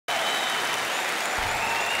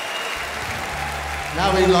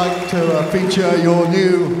Now we'd like to feature your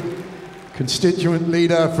new constituent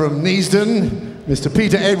leader from Neasden, Mr.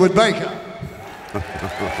 Peter Edward Baker.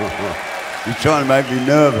 You're trying to make me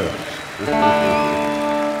nervous.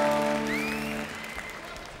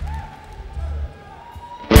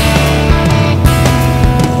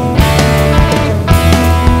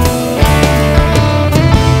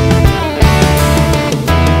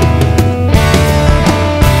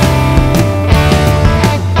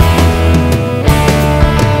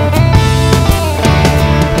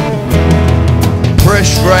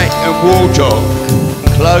 Warthog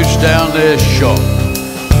closed down their shop.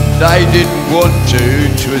 They didn't want to,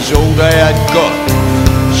 'twas all they had got.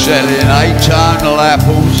 Selling atonal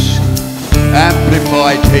apples,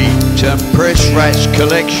 amplified heat, and press rat's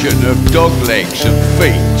collection of dog legs and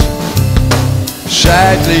feet.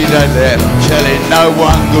 Sadly they left, telling no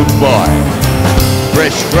one goodbye.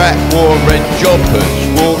 Press rat wore red joppers,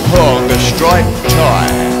 Warthog a striped tie.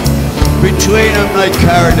 Between them they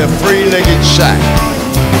carried a three-legged sack.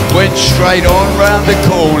 Went straight on round the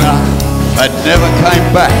corner and never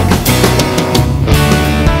came back.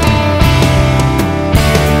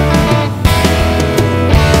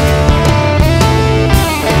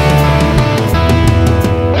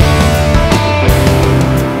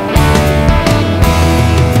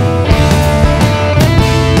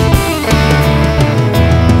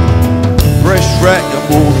 Press rat and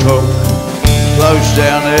Warthog closed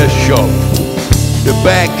down their shop. The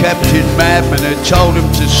bad captain madman had told him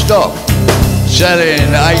to stop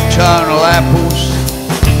selling atonal apples,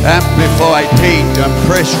 amplified heat, and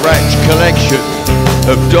press rat's collection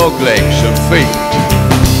of dog legs and feet.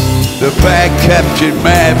 The bad captain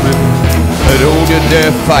madman had ordered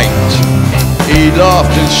their fate. He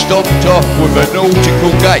laughed and stomped off with a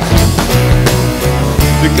nautical gait.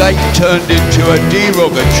 The gate turned into a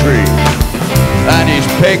derogatory, and his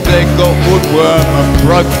peg leg got woodworm and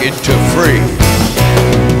broke into three.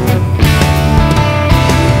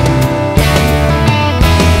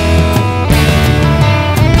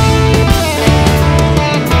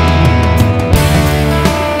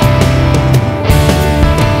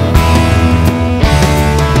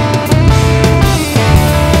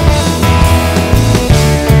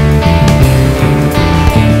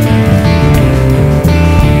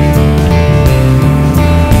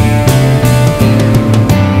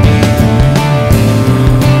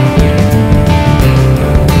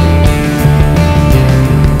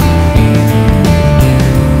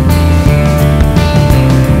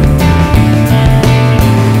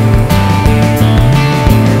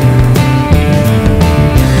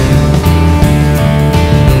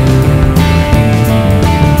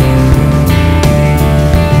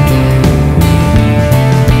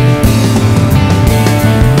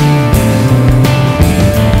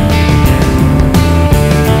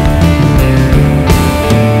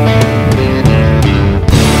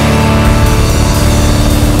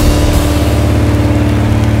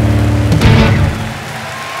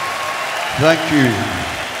 Thank you.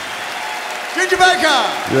 Ginger Baker!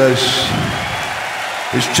 Yes.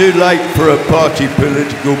 It's too late for a party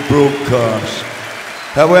political broadcast.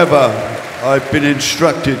 However, I've been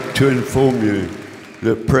instructed to inform you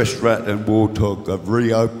that Press Rat and Warthog have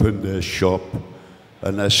reopened their shop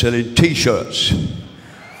and they're selling T-shirts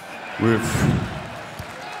with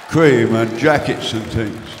cream and jackets and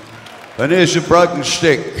things. And here's a broken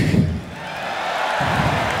stick.